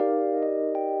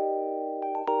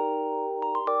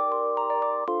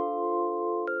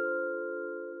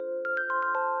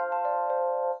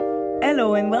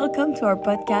Hello and welcome to our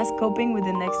podcast, Coping with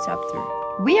the Next Chapter.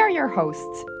 We are your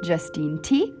hosts, Justine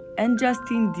T. and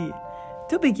Justine D.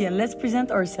 To begin, let's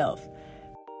present ourselves.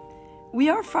 We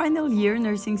are final year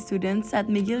nursing students at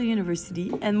McGill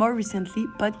University and more recently,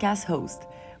 podcast hosts.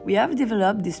 We have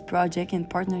developed this project in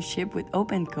partnership with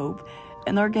Open Cope,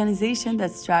 an organization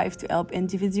that strives to help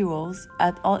individuals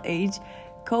at all ages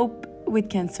cope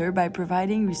with cancer by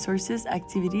providing resources,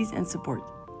 activities, and support.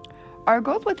 Our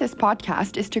goal with this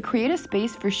podcast is to create a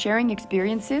space for sharing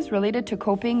experiences related to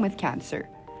coping with cancer.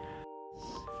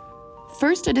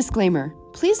 First, a disclaimer.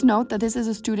 Please note that this is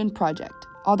a student project.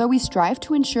 Although we strive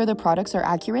to ensure the products are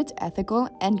accurate, ethical,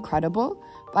 and credible,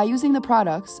 by using the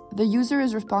products, the user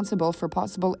is responsible for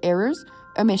possible errors,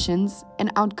 omissions,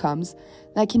 and outcomes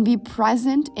that can be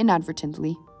present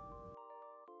inadvertently.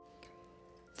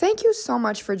 Thank you so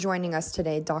much for joining us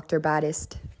today, Dr.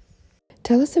 Battist.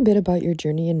 Tell us a bit about your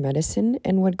journey in medicine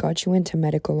and what got you into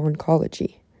medical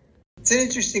oncology. It's an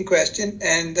interesting question,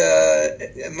 and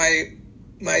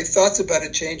my thoughts about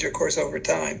it change, of course, over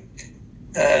time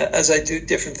as I do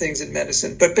different things in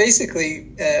medicine. But basically,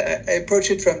 I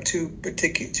approach it from two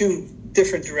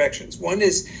different directions. One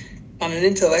is on an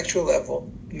intellectual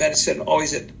level. Medicine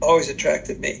always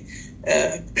attracted me.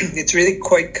 It's really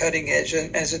quite cutting edge,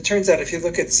 and as it turns out, if you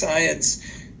look at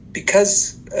science,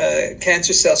 because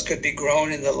cancer cells could be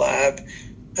grown in the lab,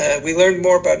 we learned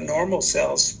more about normal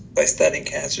cells by studying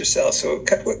cancer cells. So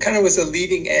it kind of was a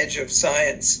leading edge of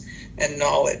science and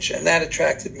knowledge, and that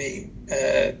attracted me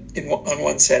on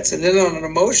one sense. And then on an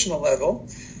emotional level,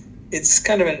 it's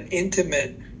kind of an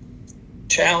intimate,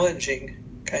 challenging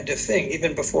kind of thing,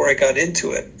 even before I got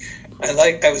into it.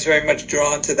 I was very much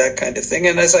drawn to that kind of thing.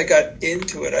 And as I got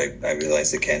into it, I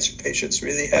realized that cancer patients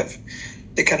really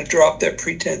they kind of drop their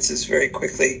pretenses very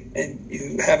quickly, and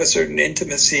you have a certain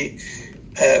intimacy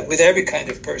with every kind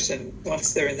of person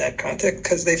once they're in that context,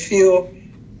 because they feel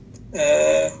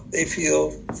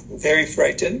very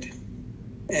frightened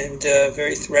and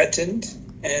very threatened,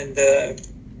 and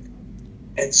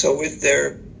so with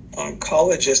their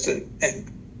oncologists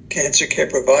and cancer care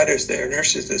providers, their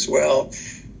nurses as well,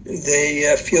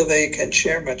 they feel they can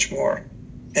share much more,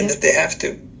 and that they have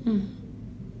to.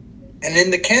 And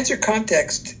in the cancer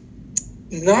context,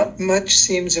 not much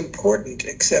seems important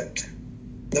except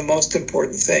the most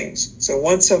important things. So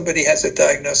once somebody has a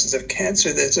diagnosis of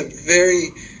cancer, there's a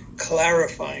very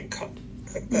clarifying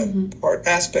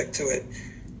aspect to it.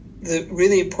 The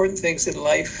really important things in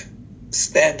life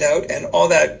stand out, and all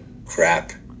that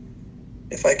crap,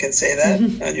 if I can say that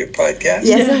on your podcast.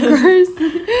 Yes,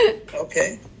 of course.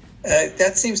 Okay.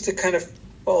 That seems to kind of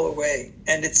fall away.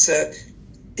 And it's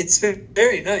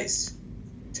very nice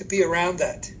to be around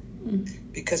that,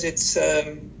 because it's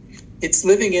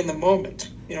living in the moment.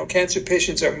 You know, cancer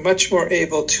patients are much more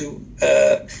able to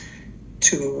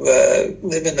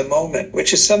live in the moment,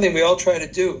 which is something we all try to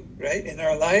do, right, in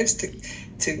our lives,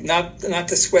 to not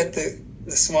to sweat the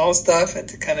small stuff and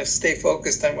to kind of stay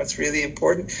focused on what's really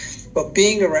important. But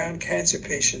being around cancer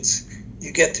patients,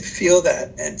 you get to feel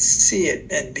that and see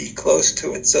it and be close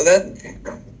to it. So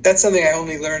that's something I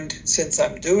only learned since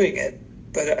I'm doing it.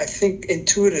 But I think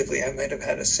intuitively I might have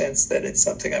had a sense that it's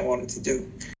something I wanted to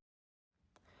do.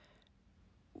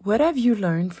 What have you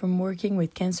learned from working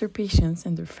with cancer patients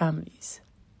and their families?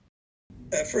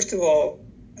 First of all,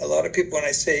 a lot of people, when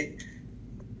I say,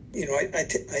 you know, I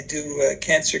do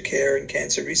cancer care and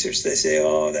cancer research, they say,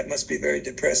 oh, that must be very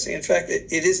depressing. In fact,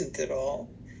 it isn't at all.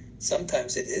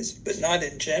 Sometimes it is, but not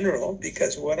in general,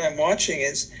 because what I'm watching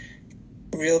is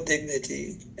real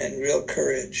dignity and real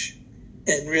courage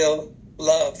and real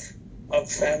love of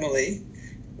family.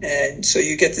 And so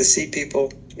you get to see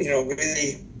people, you know,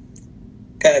 really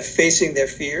kind of facing their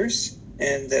fears,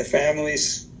 and their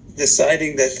families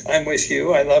deciding that I'm with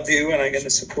you, I love you, and I'm going to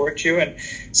support you. And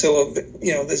so,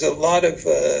 you know, there's a lot of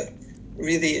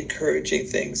really encouraging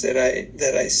things that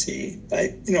I see.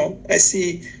 I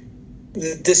see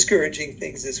the discouraging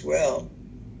things as well,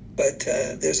 but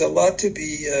there's a lot to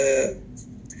be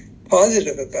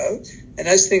positive about. And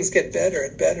as things get better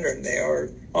and better, and they are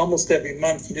almost every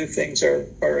month, new things are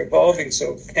evolving.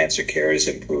 So cancer care is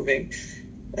improving.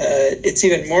 It's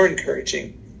even more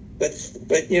encouraging.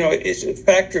 But you know, the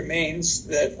fact remains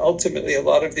that ultimately a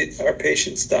lot of our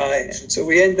patients die, and so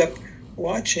we end up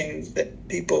watching that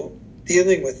people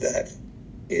dealing with that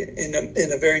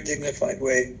in a very dignified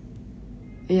way.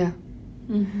 Yeah.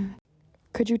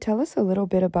 Could you tell us a little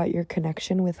bit about your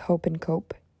connection with Hope and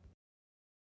Cope?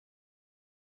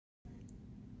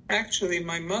 Actually,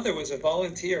 my mother was a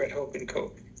volunteer at Hope and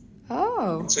Cope.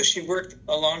 Oh. And so she worked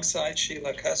alongside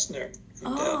Sheila Kustner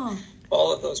and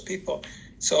all of those people.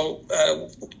 So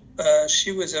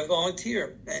she was a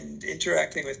volunteer and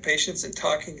interacting with patients and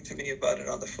talking to me about it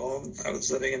on the phone. I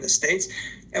was living in the States.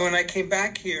 And when I came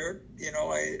back here,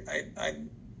 I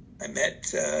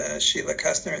met Sheila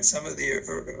Kustner and some of the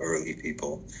early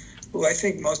people who I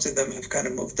think most of them have kind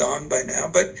of moved on by now.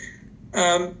 But,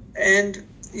 then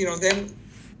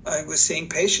I was seeing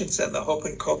patients, and the Hope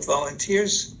and Cope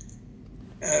volunteers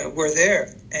were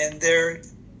there. And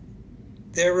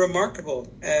they're remarkable.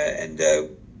 And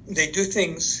they do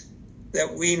things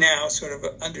that we now sort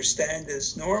of understand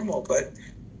as normal. But,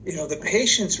 the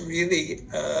patients really...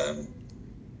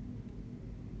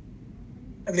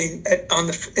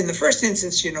 in the first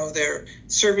instance, they're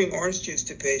serving orange juice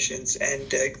to patients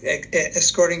and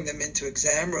escorting them into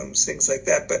exam rooms, things like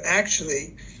that. But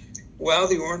actually, while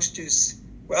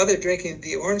they're drinking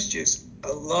the orange juice,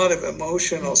 a lot of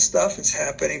emotional stuff is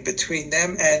happening between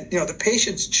them. And, the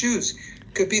patients choose.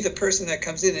 Could be the person that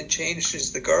comes in and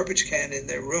changes the garbage can in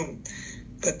their room.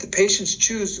 But the patients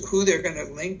choose who they're going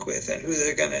to link with and who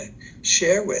they're going to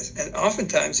share with. And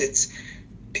oftentimes it's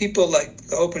people like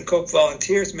the Hope and Cope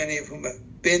volunteers, many of whom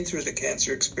have been through the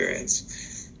cancer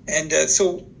experience. And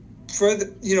so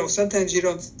sometimes you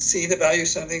don't see the value of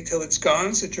something till it's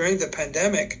gone. So during the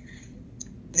pandemic,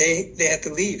 they had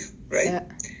to leave, right? Yeah.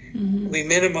 Mm-hmm. We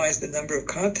minimized the number of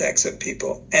contacts of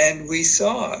people. And we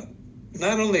saw,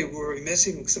 not only were we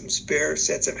missing some spare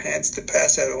sets of hands to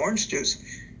pass out orange juice,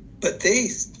 but they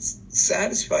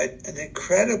satisfied an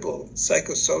incredible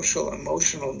psychosocial,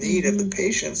 emotional need of the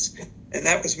patients. And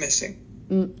that was missing.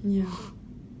 Yeah.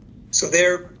 So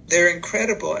they're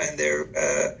incredible and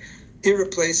they're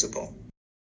irreplaceable.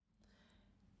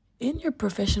 In your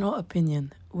professional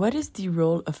opinion, what is the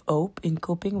role of hope in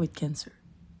coping with cancer?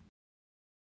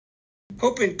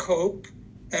 Hope and Cope,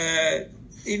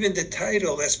 even the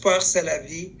title, Espoir c'est la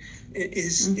vie,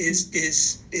 is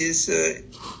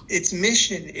its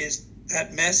mission is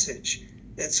that message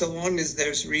that so long as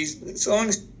there's reason, so long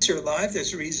as you're alive,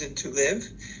 there's reason to live.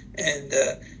 And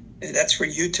that's for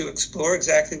you to explore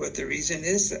exactly what the reason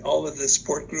is. All of the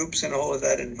support groups and all of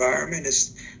that environment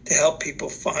is to help people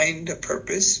find a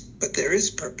purpose, but there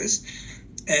is purpose,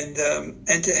 and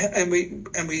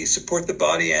we support the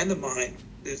body and the mind.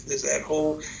 There's that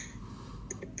whole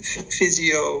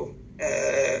physio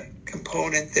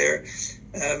component there,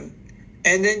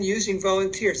 and then using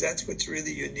volunteers. That's what's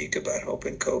really unique about Hope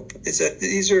and Cope, is that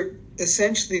these are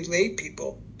essentially lay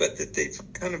people, but that they've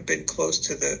kind of been close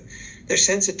to they're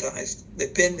sensitized.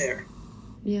 They've been there.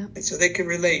 Yeah. And so they can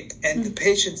relate. And the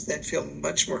patients then feel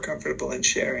much more comfortable in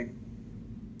sharing.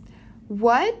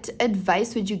 What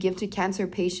advice would you give to cancer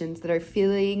patients that are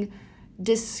feeling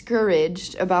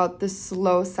discouraged about the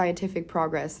slow scientific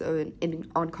progress in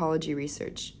oncology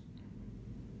research?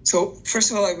 So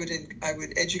first of all, I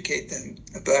would educate them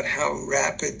about how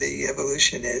rapid the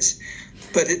evolution is,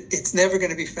 but it's never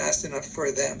going to be fast enough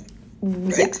for them,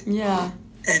 right? Yeah.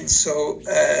 And so,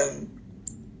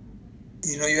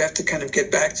 you have to kind of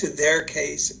get back to their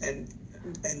case and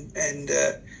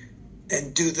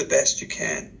do the best you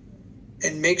can,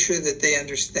 and make sure that they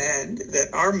understand that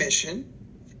our mission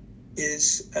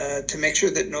is to make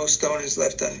sure that no stone is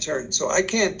left unturned. So I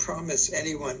can't promise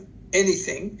anyone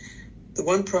anything. The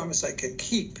one promise I can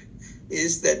keep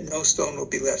is that no stone will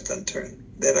be left unturned,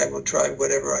 that I will try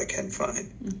whatever I can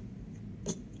find.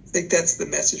 I think that's the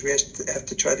message we have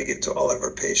to try to give to all of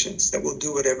our patients, that we'll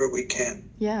do whatever we can.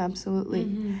 Yeah, absolutely.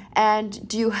 Mm-hmm. And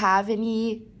do you have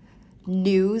any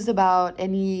news about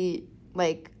any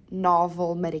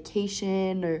novel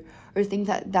medication or things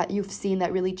that you've seen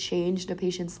that really changed a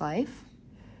patient's life?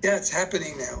 Yeah, it's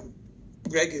happening now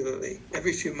regularly.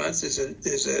 Every few months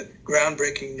there's a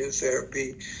groundbreaking new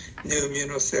therapy, new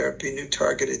immunotherapy, new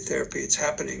targeted therapy. It's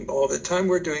happening all the time.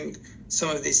 We're doing some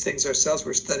of these things ourselves.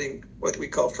 We're studying what we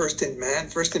call first in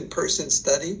person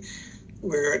study,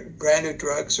 where brand new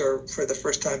drugs are for the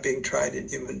first time being tried in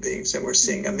human beings, and we're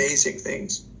seeing amazing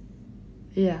things.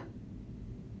 Yeah.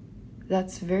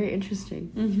 That's very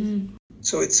interesting. Mm-hmm.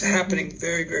 So it's happening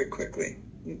very, very quickly.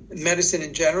 Medicine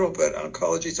in general, but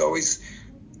oncology is always,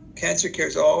 cancer care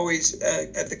is always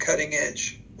at the cutting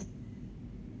edge.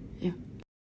 Yeah.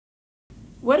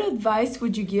 What advice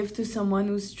would you give to someone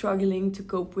who's struggling to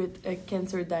cope with a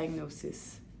cancer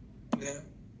diagnosis? Yeah.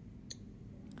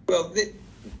 Well,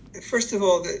 first of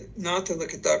all, not to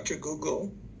look at Dr.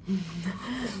 Google.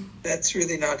 That's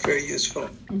really not very useful.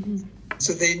 Mm-hmm.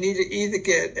 So they need to either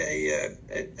get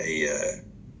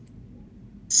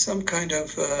some kind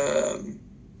of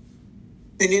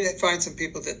they need to find some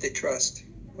people that they trust,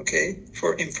 okay,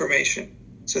 for information.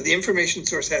 So the information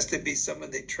source has to be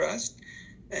someone they trust,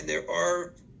 and there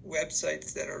are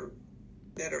websites that are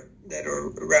that are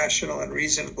rational and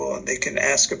reasonable, and they can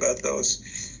ask about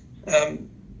those.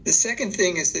 The second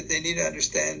thing is that they need to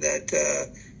understand that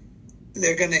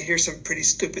they're going to hear some pretty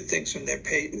stupid things from their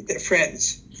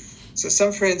friends. So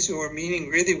some friends who are meaning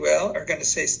really well are going to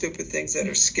say stupid things that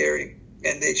are scary,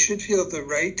 and they should feel the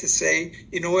right to say,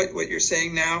 you know what you're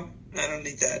saying now, I don't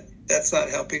need that. That's not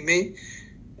helping me.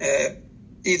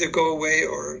 Either go away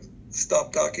or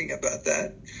stop talking about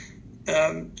that.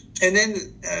 And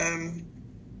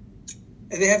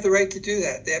they have the right to do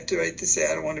that. They have the right to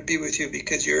say, I don't want to be with you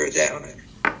because you're a downer,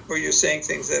 or you're saying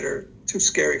things that are too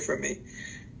scary for me.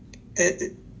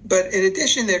 But in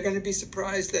addition, they're going to be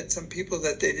surprised that some people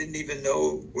that they didn't even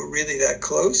know were really that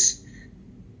close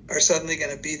are suddenly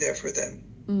going to be there for them.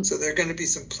 So there are going to be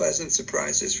some pleasant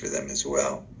surprises for them as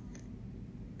well.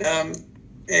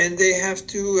 And they have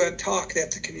to talk. They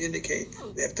have to communicate.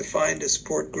 They have to find a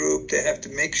support group. They have to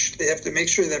make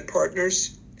sure their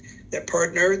partners, their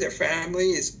partner, their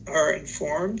family are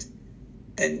informed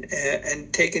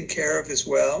and taken care of as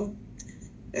well,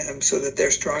 so that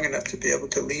they're strong enough to be able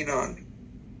to lean on.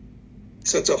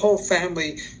 So it's a whole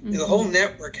family. The whole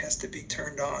network has to be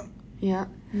turned on. Yeah.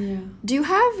 Do you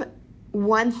have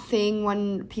one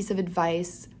piece of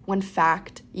advice, one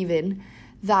fact even,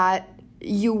 that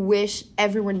you wish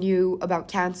everyone knew about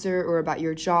cancer or about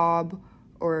your job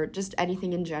or just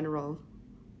anything in general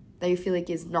that you feel like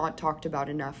is not talked about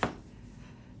enough?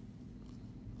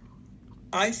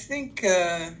 I think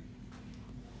everyone.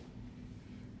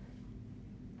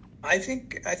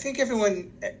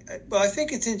 Well, I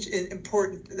think it's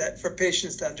important that for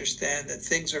patients to understand that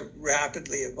things are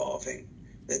rapidly evolving.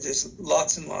 That there's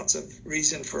lots and lots of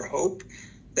reason for hope.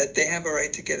 That they have a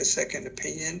right to get a second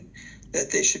opinion.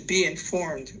 That they should be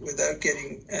informed without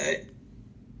getting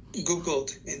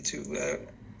Googled into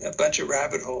a bunch of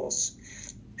rabbit holes,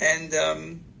 and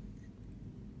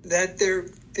that their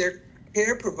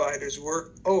care providers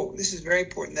work. Oh, this is very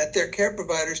important. That their care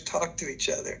providers talk to each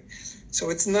other. So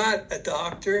it's not a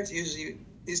doctor. It usually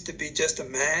used to be just a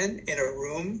man in a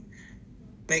room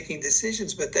making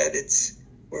decisions, but that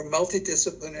we're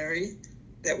multidisciplinary.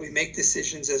 That we make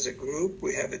decisions as a group.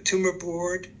 We have a tumor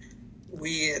board.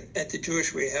 We at the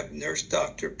Jewish, we have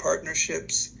nurse-doctor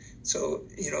partnerships, so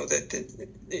that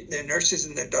the nurses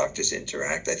and the doctors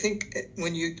interact. I think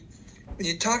when you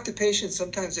talk to patients,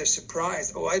 sometimes they're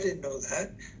surprised. Oh, I didn't know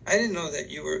that. I didn't know that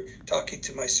you were talking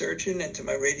to my surgeon and to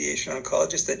my radiation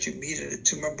oncologist, that you meet at a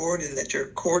tumor board and that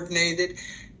you're coordinated.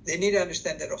 They need to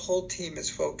understand that a whole team is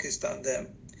focused on them,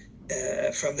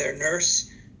 from their nurse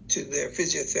to their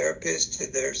physiotherapist to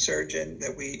their surgeon,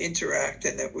 that we interact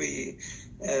and that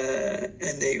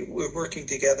we're working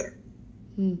together.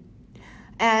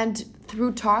 And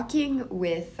through talking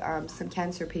with some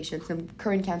cancer patients, some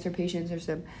current cancer patients or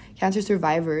some cancer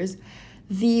survivors,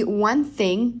 the one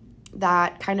thing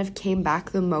that kind of came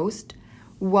back the most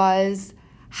was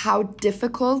how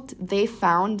difficult they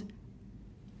found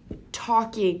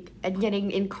talking and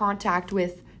getting in contact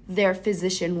with their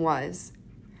physician was.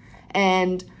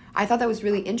 And I thought that was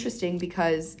really interesting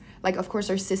because, of course,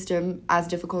 our system, as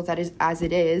difficult as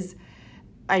it is,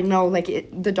 I know,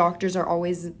 the doctors are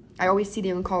always... I always see the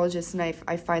oncologists, and I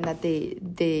find that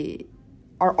they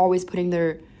are always putting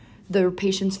their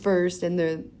patients first,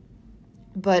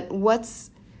 but what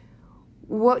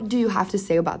do you have to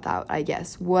say about that, I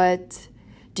guess? What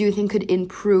do you think could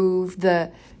improve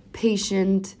the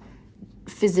patient,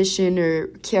 physician, or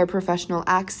care professional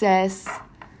access?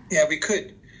 Yeah, we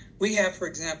could. We have, for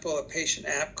example, a patient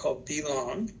app called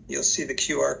Belong. You'll see the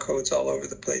QR codes all over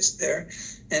the place there.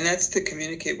 And that's to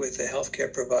communicate with the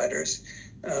healthcare providers.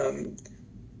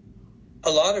 A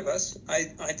lot of us,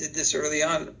 I did this early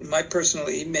on. My personal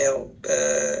email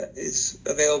is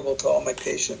available to all my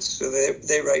patients. So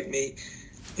they write me.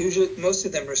 Usually, most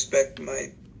of them respect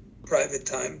my private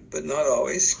time, but not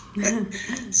always.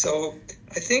 So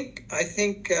I think,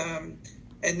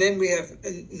 and then we have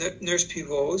nurse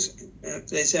pivots,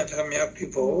 les infirmières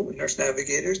pivots, nurse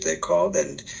navigators, they're called.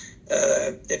 And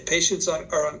if patients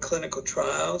are on clinical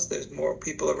trials, there's more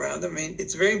people around them. I mean,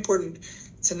 it's very important.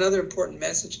 It's another important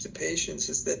message to patients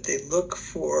is that they look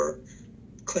for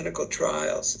clinical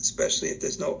trials, especially if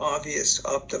there's no obvious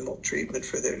optimal treatment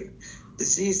for their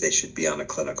disease. They should be on a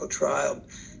clinical trial.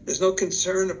 There's no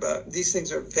concern about these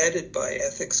things are vetted by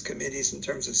ethics committees in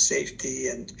terms of safety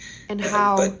and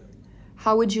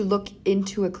how would you look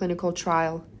into a clinical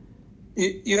trial?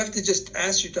 You have to just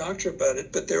ask your doctor about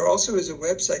it, but there also is a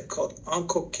website called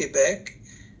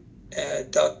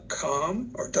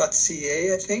oncoquebec.com or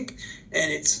 .ca, I think, and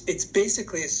it's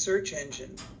basically a search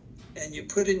engine, and you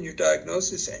put in your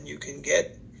diagnosis and you can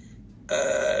get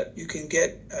you can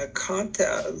get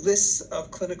lists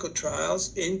of clinical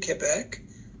trials in Quebec,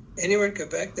 anywhere in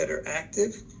Quebec that are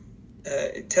active.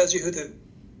 It tells you who the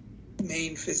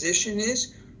main physician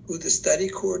is, who the study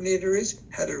coordinator is,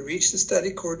 how to reach the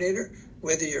study coordinator,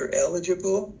 whether you're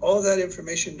eligible. All that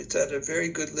information, it's at a very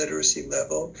good literacy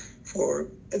level for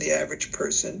the average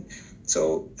person.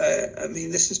 So,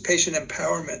 this is patient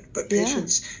empowerment, but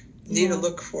patients need to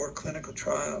look for clinical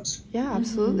trials. Yeah,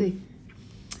 absolutely.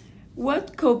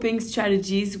 What coping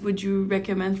strategies would you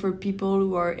recommend for people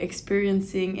who are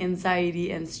experiencing anxiety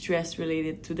and stress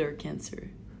related to their cancer?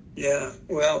 Yeah,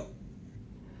 well,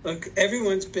 look,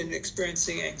 everyone's been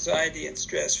experiencing anxiety and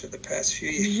stress for the past few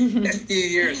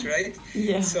years, right?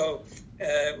 Yeah. So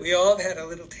we all have had a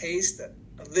little taste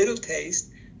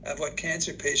of what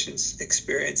cancer patients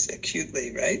experience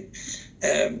acutely, right?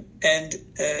 The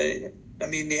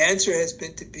answer has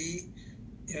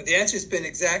been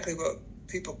exactly what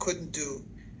people couldn't do,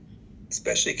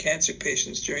 especially cancer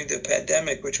patients during the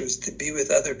pandemic, which was to be with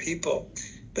other people.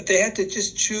 But they had to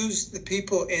just choose the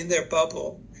people in their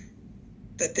bubble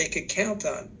that they could count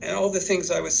on. And all the things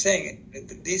I was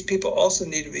saying, these people also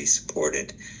need to be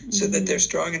supported so that they're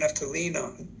strong enough to lean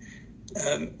on.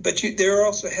 But there are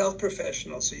also health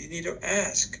professionals, so you need to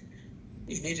ask.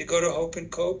 You need to go to Hope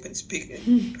and Cope and speak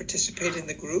and participate in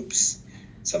the groups.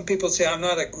 Some people say, I'm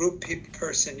not a group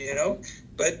person,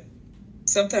 but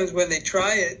sometimes when they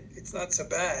try it, it's not so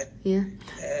bad. Yeah.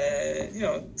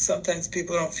 Sometimes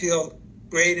people don't feel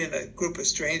great in a group of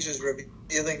strangers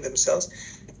revealing themselves.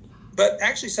 But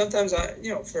actually, sometimes,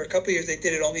 for a couple of years, they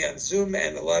did it only on Zoom,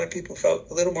 and a lot of people felt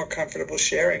a little more comfortable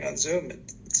sharing on Zoom.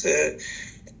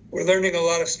 We're learning a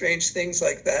lot of strange things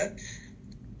like that.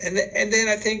 And then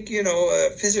I think,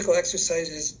 physical exercise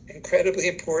is incredibly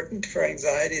important for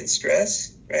anxiety and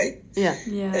stress, right? Yeah.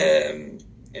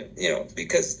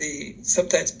 Because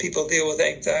sometimes people deal with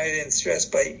anxiety and stress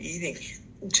by eating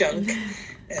junk,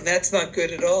 and that's not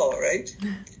good at all, right?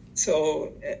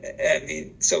 So,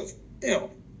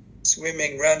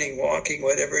 swimming, running, walking,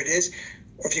 whatever it is,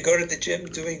 or if you go to the gym,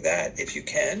 doing that if you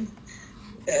can,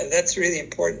 that's really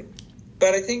important.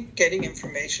 But I think getting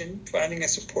information, finding a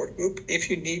support group, if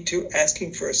you need to,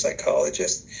 asking for a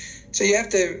psychologist. So you have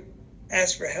to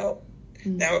ask for help.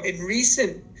 Now, in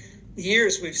recent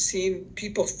years, we've seen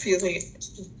people feeling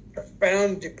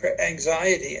profound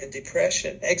anxiety and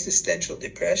depression, existential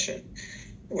depression,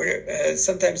 where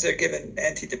sometimes they're given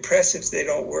antidepressants, they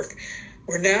don't work.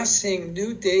 We're now seeing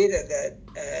new data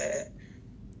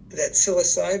that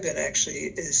psilocybin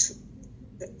actually is,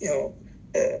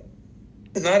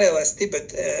 not LSD, but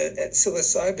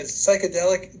psilocybin,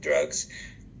 psychedelic drugs.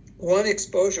 One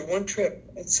exposure, one trip,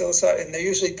 psilocybin, and they're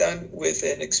usually done with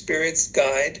an experienced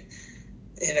guide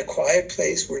in a quiet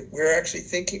place. We're actually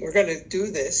thinking we're going to do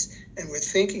this, and we're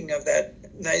thinking of that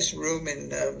nice room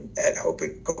at Hope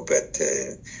and Cope at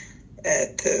the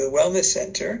Wellness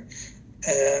Center,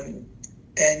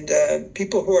 and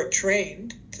people who are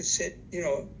trained to sit,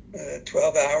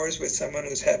 12 hours with someone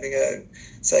who's having a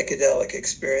psychedelic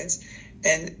experience.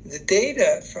 And the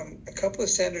data from a couple of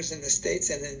centers in the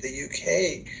States and in the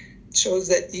UK shows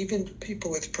that even people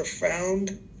with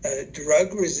profound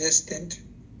drug-resistant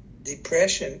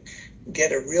depression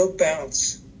get a real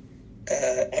bounce.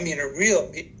 Their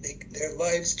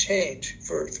lives change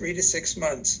for 3 to 6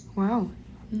 months. Wow.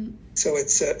 So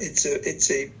it's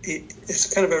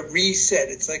kind of a reset.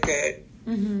 It's like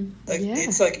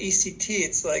it's like ECT.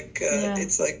 It's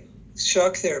like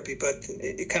shock therapy, but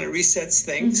it kind of resets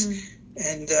things.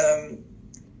 And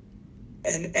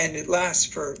it lasts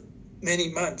for many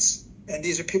months. And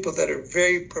these are people that are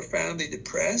very profoundly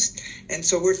depressed. And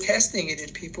so we're testing it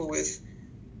in people with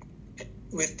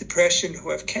depression who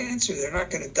have cancer. They're not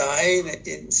going to die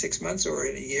in 6 months or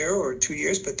in a year or 2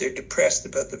 years, but they're depressed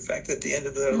about the fact that the end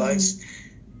of their lives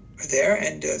are there.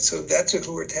 And so that's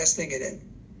who we're testing it in.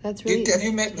 That's really Have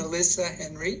you met Melissa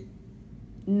Henry?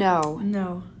 No.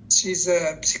 She's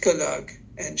a psychologue,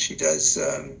 and she does...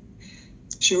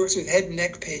 she works with head and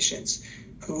neck patients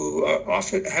who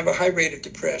often have a high rate of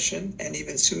depression and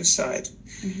even suicide.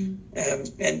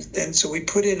 And so we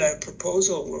put in a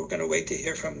proposal. We're going to wait to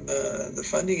hear from the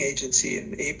funding agency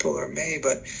in April or May,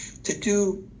 but to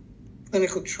do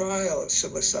clinical trial of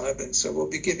psilocybin. So we'll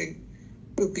be giving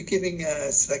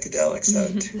psychedelics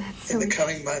out in the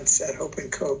coming months at Hope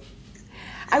and Cope.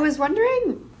 I was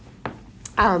wondering,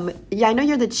 I know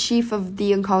you're the chief of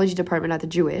the oncology department at the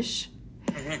Jewish.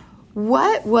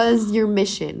 What was your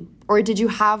mission? Or did you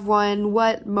have one?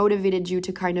 What motivated you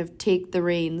to kind of take the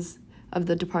reins of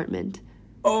the department?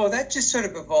 Oh, that just sort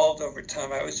of evolved over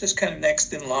time. I was just kind of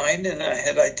next in line, and I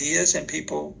had ideas, and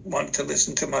people wanted to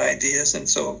listen to my ideas. And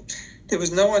so there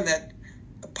was no one that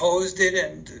opposed it,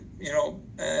 and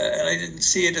and I didn't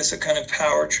see it as a kind of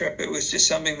power trip. It was just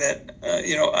something that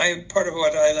part of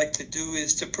what I like to do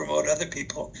is to promote other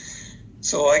people.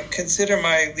 So I consider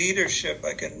my leadership,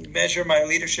 I can measure my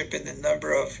leadership in the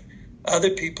number of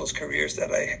other people's careers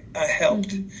that I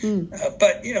helped.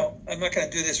 But, I'm not going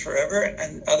to do this forever,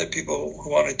 and other people who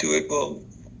want to do it will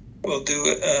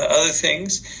do other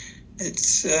things.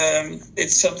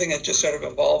 It's something that just sort of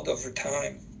evolved over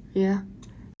time. Yeah.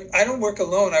 I don't work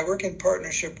alone. I work in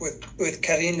partnership with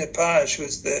Karine Lepage,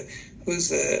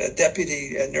 who's a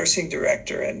deputy nursing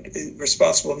director and is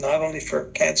responsible not only for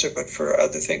cancer but for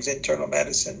other things, internal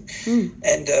medicine.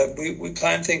 And we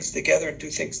plan things together and do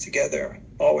things together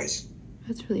always.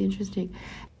 That's really interesting.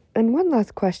 And one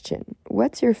last question.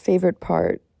 What's your favorite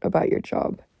part about your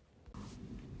job?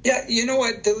 Yeah, you know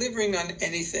what? Delivering on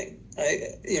anything.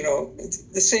 It's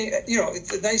the same.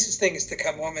 It's the nicest thing is to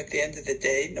come home at the end of the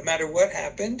day, no matter what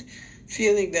happened,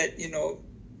 feeling that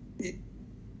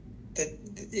that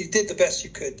you did the best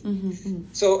you could.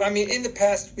 So, in the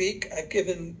past week, I've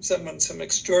given someone some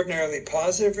extraordinarily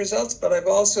positive results, but I've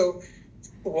also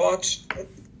watched,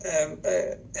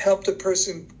 helped a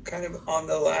person kind of on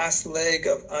the last leg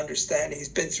of understanding. He's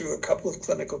been through a couple of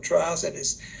clinical trials and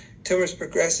his tumor's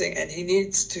progressing, and he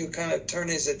needs to kind of turn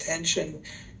his attention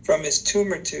from his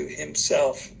tumor to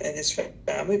himself and his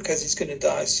family because he's going to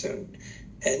die soon.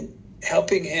 And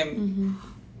helping him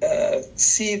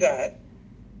see that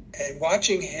and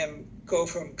watching him go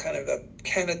from kind of a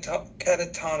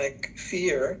catatonic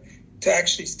fear to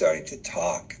actually starting to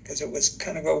talk, because it was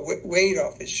kind of a weight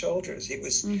off his shoulders.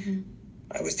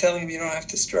 I was telling him, you don't have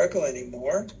to struggle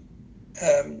anymore.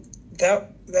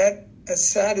 That as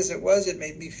sad as it was, it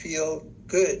made me feel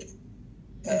good.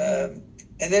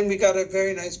 And then we got a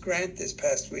very nice grant this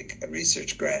past week, a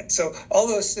research grant. So all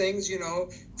those things,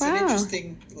 it's an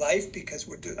interesting life because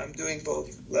I'm doing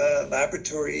both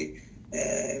laboratory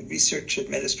and research,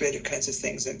 administrative kinds of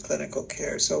things, and clinical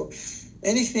care. So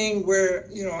anything where,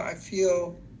 I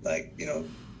feel like,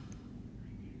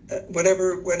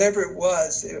 whatever it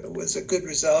was a good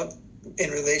result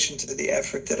in relation to the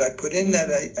effort that I put in,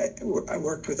 that I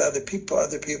worked with other people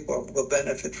will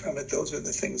benefit from it. Those are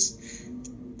the things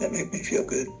that make me feel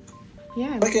good.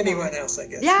 Yeah. Like anyone else, I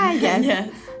guess. Yeah, I guess. Yes.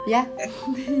 Yeah.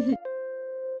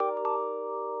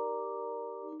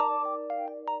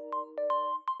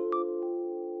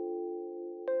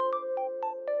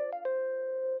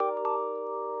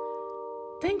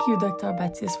 Thank you, Dr.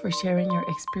 Baptiste, for sharing your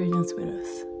experience with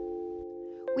us.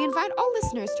 We invite all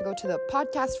listeners to go to the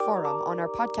podcast forum on our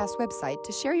podcast website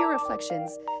to share your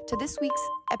reflections to this week's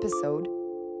episode,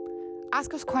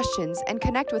 ask us questions, and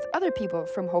connect with other people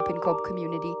from Hope and Cope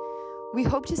community. We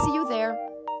hope to see you there.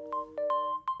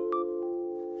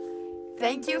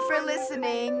 Thank you for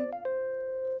listening.